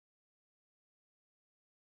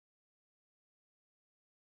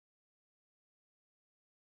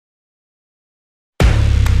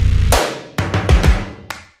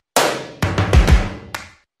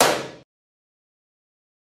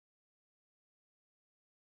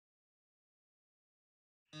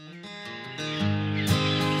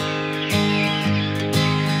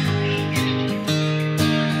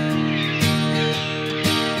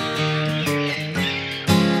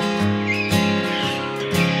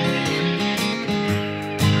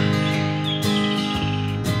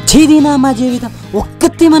చీదీనా మా జీవితం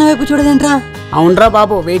ఒక్కతి మన వైపు చూడదేంట్రా. అవునరా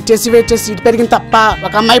బాబు, వెయిట్ చేసి సీట్ పెరిగింది తప్ప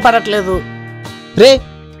ఒక అమ్మాయి పడట్లేదు. రే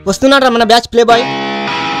వస్తున్నాడు రా మన బ్యాచ్ ప్లే బాయ్.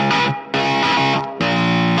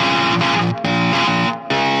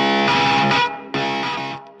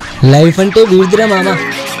 లైఫ్ అంటే వీడిదిరా మామ.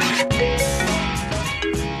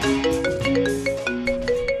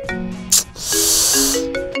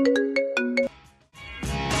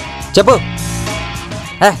 చెప్పు.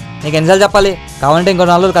 నీకు ఎన్నిసార్లు చెప్పాలి? కావాలంటే ఇంకో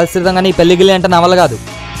 4 రోజులు కలిసి తిడతాం కానీ ఈ పెళ్లి గిల్లి అంటే నా వల్ల కాదు.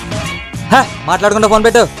 మాట్లాడుకుంటా ఫోన్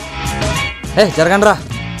పెట్టు. జరగండి రా.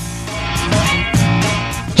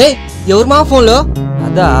 హే ఎవరు మా ఫోన్లో?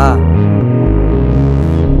 అదా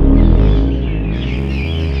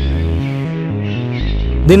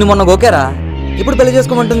దీన్ని మొన్న ఓకేరా, ఇప్పుడు పెళ్లి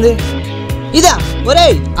చేసుకోమంటుంది. ఇదా?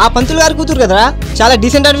 ఒరేయ్ ఆ పంతులు గారి కూతురు కదరా, చాలా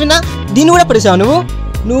డీసెంట్ అని విన్నా. దీన్ని కూడా పడిసావు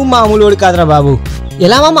నువ్వు మామూలు వాడు కాదురా బాబు.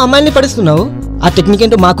 ఎలా మా అమ్మాయిని పడుస్తున్నావు? ఆ టెక్నిక్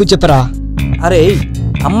ఏంటో మాకు చెప్పరా. అరే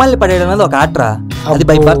అమ్మాయిని పడేయడం అనేది ఒక ఆటరా, అది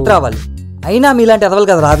బై బర్త్ రావాలి. అయినా మీలాంటి ఎదవలు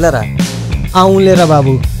కదా రాదులేరా. అవునులేరా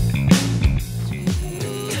బాబు.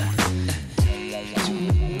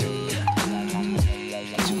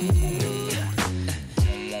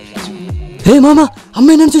 హే మామ,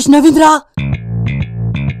 అమ్మాయి నన్ను చూసి నవ్విందిరా.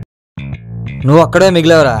 నువ్వు అక్కడే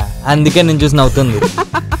మిగిలేవరా, అందుకే నేను చూసి నవ్వుతుంది.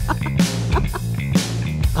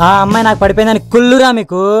 ఆ అమ్మాయి నాకు పడిపోయిందని కుళ్ళురా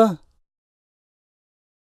మీకు.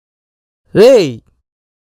 రేయ్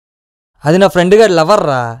అది నా ఫ్రెండ్ గారి లవర్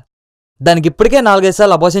రా, దానికి ఇప్పటికే 4-5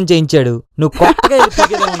 సార్లు అబోషన్ చేయించాడు. నువ్వు కొత్తగా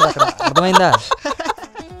అర్థమైందా?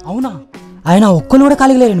 అవునా? ఆయన ఒక్కరు కూడా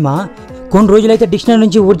కాలిగలేరండి మా. కొన్ని రోజులైతే డిక్షనరీ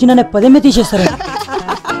నుంచి ఒరిజినల్ అనే పదమే తీసేస్తారు.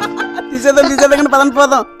 తీసేద్దాం పదండి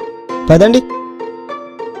పోదాం. పదండి.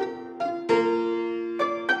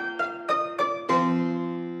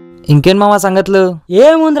 ఇంకేం మామా సంగతులు?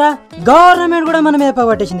 ఏముందిరా, గవర్నమెంట్ కూడా మన మీద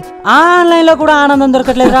పగబట్టేసింది. ఆన్లైన్ లో కూడా ఆనందం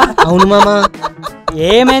దొరకట్లేదురా. అవును మామా.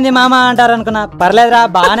 ఏమైంది మామ అంటారు అనుకున్నా, పర్లేదురా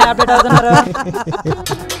బాగానే అప్డేట్ అవుతున్నారు.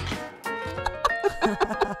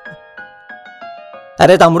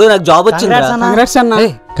 అరే తమ్ముడు నాకు జాబ్ వచ్చింది. కంగ్రాట్స్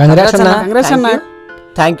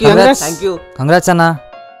అన్నా.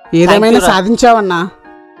 ఏదేమైనా సాధించావన్నా.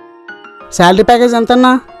 శాలరీ ప్యాకేజ్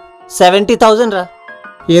ఎంతన్నా? 70,000 రా.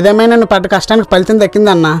 ఏదేమైనా నువ్వు పడ్డ కష్టానికి ఫలితం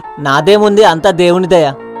దక్కిందన్నా. నాదేముంది, అంతా దేవుని దయ.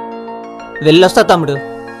 వెళ్ళొస్తా తమ్ముడు.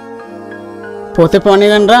 పోతే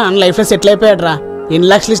పోనీగండి రా, అన్న లైఫ్ లో సెటిల్ అయిపోయాడు రా. ఎన్ని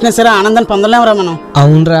లక్షలు ఇచ్చినా సరే ఆనందాన్ని పొందలేమురా మనం.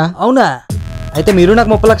 అవునరా. అవునా? అయితే మీరు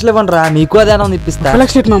నాకు 30 లక్షలు ఇవ్వండి రా, మీకు అదే ఆనందం ఇప్పిస్తా. 30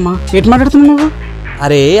 లక్షలు ఏంటి ఏటి మాట్లాడుతున్నావు నువ్వు?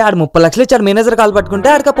 అరే ఆడు 30 లక్షలు ఇచ్చాడు, మేనేజర్ కాల్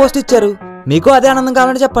పట్టుకుంటే ఆడికి పోస్ట్ ఇచ్చారు. మీకు అదే ఆనందం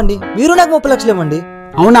కావాలంటే చెప్పండి, మీరు నాకు 30 లక్షలు ఇవ్వండి.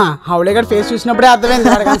 అవునా? హౌలే గారి ఫేస్ చూసినప్పుడే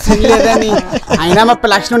అర్థమైంది లేదని. అయినా 30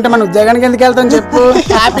 లక్షలు ఉంటే మన ఉద్యోగానికి ఎందుకు వెళ్తాం చెప్పు?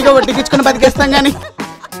 హ్యాపీగా వడ్డీకిచ్చుకుని బతికేస్తాం గానీ.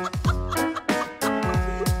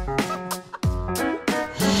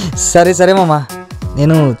 సరే సరే మామా,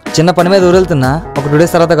 నేను చిన్న పని మీద ఊరెళ్తున్నా, ఒక 2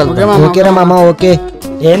 days తర్వాత కలుగుతాం. ఓకేరా మామా. ఓకే.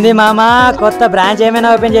 ఏంది మామా, కొత్త బ్రాంచ్ ఏమైనా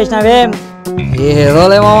ఓపెన్ చేసినావే?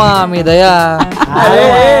 ఏదోలే మామా, మీ దయా.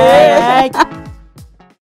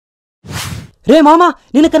 రే మామా,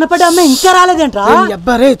 నిన్ను కనపడే అమ్మాయి ఇంకా రాలేదేంట్రా?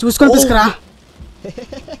 అబ్బారే చూసుకొని తీసుకురా.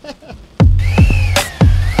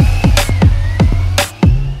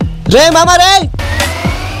 రే మామా రే.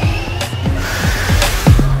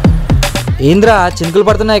 ఏంద్రా చినుకులు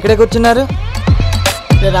పడుతున్నా, ఇక్కడే కూర్చున్నారు?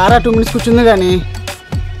 రారా, 2 minutes కూర్చుంది కానీ.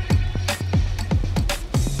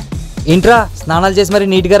 ఏంట్రా స్నానాలు చేసి మరి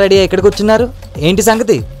నీట్గా రెడీ అయ్యి ఎక్కడ కూర్చున్నారు? ఏంటి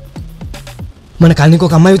సంగతి? మన కాలనీకి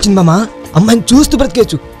ఒక అమ్మాయి వచ్చింది మామా. అమ్మాయిని చూస్తూ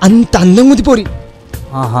బ్రతికేచ్చు, అంత అందంగా ఉంది పోరి.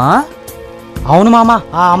 ఆహా అవును మామా,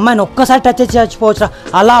 ఆ అమ్మాయిని ఒక్కసారి టచ్ చేసి చచ్చిపోవచ్చురా,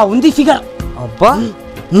 అలా ఉంది ఫిగర్. అబ్బా,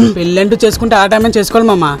 పెళ్ళంటూ చేసుకుంటే ఆ టైం చేసుకోవాలి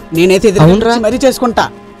మామా. నేనైతే ఎదురు మరీ చేసుకుంటా.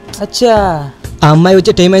 అచ్చా, ఆ అమ్మాయి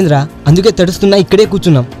వచ్చే టైం అయిందిరా, అందుకే తడుస్తున్నా, ఇక్కడే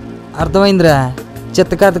కూర్చున్నాం. అర్థమైందిరా.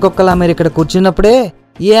 చెత్తకాత కుక్కలా మీరు ఇక్కడ కూర్చున్నప్పుడే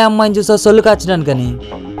ఏ అమ్మాయిని చూసా సొల్లు కాచడానికని.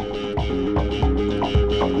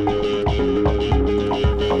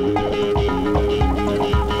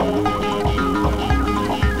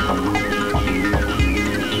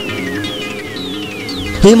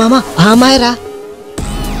 హే మామా, ఆ అమ్మాయిరా.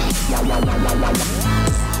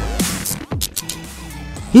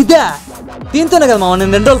 ఇదా? దీంతోనే కదా మామ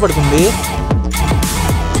నేను 2 రోజులు పడుతుంది.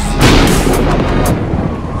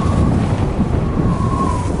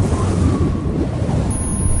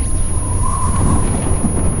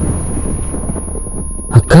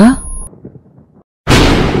 అక్క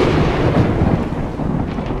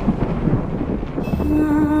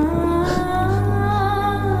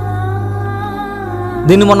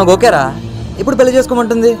దీన్ని మొన్న ఓకేరా, ఇప్పుడు పెళ్లి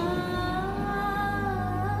చేసుకోమంటుంది.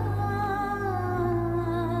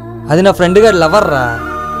 అది నా ఫ్రెండ్ గారి లవర్ రా,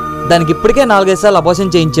 దానికి ఇప్పటికే 4-5 సార్లు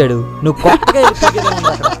అబోషన్ చేయించాడు. నువ్వు కొత్తగా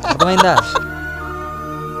అర్థమైందా?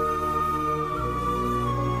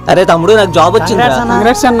 అరే తమ్ముడు నాకు జాబ్ వచ్చింది.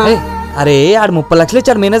 కాంగ్రెస్ అన్న. అరే ఆడు 30 లక్షలు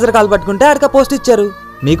ఇచ్చాడు, మేనేజర్ కాల్ పట్టుకుంటే ఆడికి పోస్ట్ ఇచ్చారు.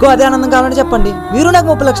 మీకు అదే ఆనందం కావాలంటే చెప్పండి, మీరు నాకు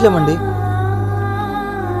 30 లక్షలు ఇవ్వండి.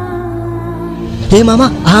 ఏ మామ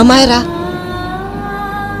ఆ అమ్మాయిరా?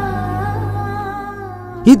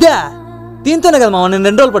 ఇదే దీంతోనే కదా మామ నేను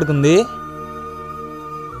 2 రోజులు పడుకుంది.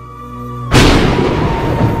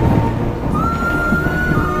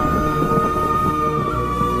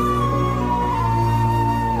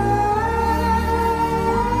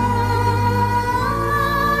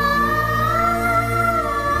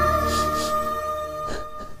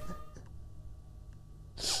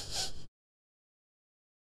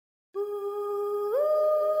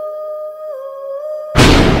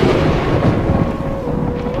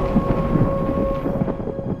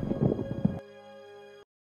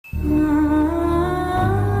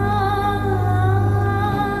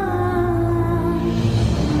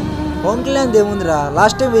 పవన్ కళ్యాణ్ ఏముందిరా,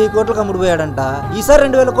 లాస్ట్ టైం 1000 కోట్లకు అమ్ముడుపోయాడంట, ఈసారి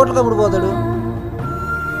 2000 కోట్లకు అమ్ముడుపోతాడు.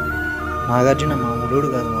 నాగార్జున మామూలుడు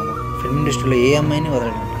కాదు మామ, ఫిల్మ్ ఇండస్ట్రీలో ఏ అమ్మాయిని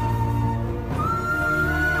వదలడంట.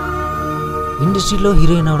 ఇండస్ట్రీలో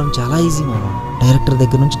హీరోయిన్ అవడం చాలా ఈజీ మామ. డైరెక్టర్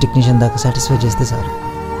దగ్గర నుంచి టెక్నీషియన్ దాకా సాటిస్ఫై చేస్తే చాలు.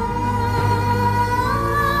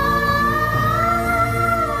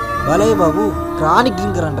 బాలయ్య బాబు క్రానిక్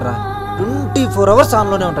డ్రింకర్ అంటారా, 24 అవర్స్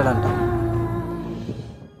ఆన్లోనే ఉంటాడంట.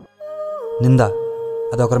 నింద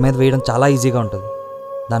అది ఒకరి మీద వేయడం చాలా ఈజీగా ఉంటుంది,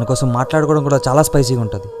 దానికోసం మాట్లాడుకోవడం కూడా చాలా స్పైసీగా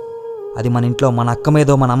ఉంటుంది. అది మన ఇంట్లో మన అక్క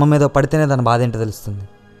మీదో మన అమ్మ మీదో పడితేనే దాని బాధ ఏంటో తెలుస్తుంది.